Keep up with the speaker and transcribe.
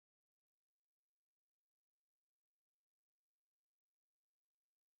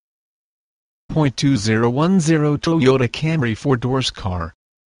2010 Toyota Camry 4-doors car.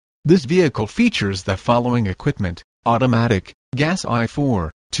 This vehicle features the following equipment: automatic, gas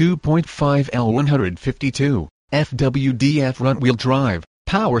I4, 2.5 L152, FWD front-wheel drive,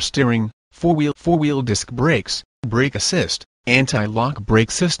 power steering, four-wheel disc brakes, brake assist, anti-lock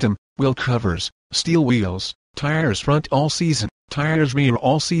brake system, wheel covers, steel wheels, tires front all-season, tires rear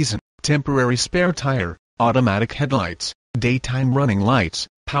all-season, temporary spare tire, automatic headlights, daytime running lights,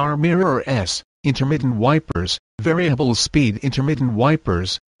 power mirrors, intermittent wipers, variable speed intermittent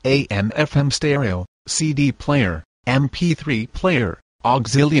wipers, AM/FM stereo, CD player, MP3 player,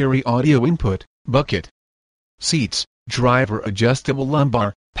 auxiliary audio input, bucket seats, driver adjustable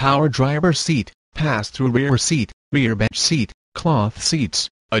lumbar, power driver seat, pass-through rear seat, rear bench seat, cloth seats,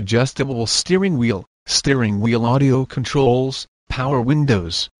 adjustable steering wheel audio controls, power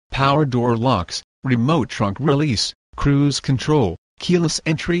windows, power door locks, remote trunk release, cruise control, keyless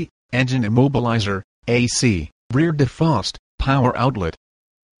entry, engine immobilizer, AC, rear defrost, power outlet,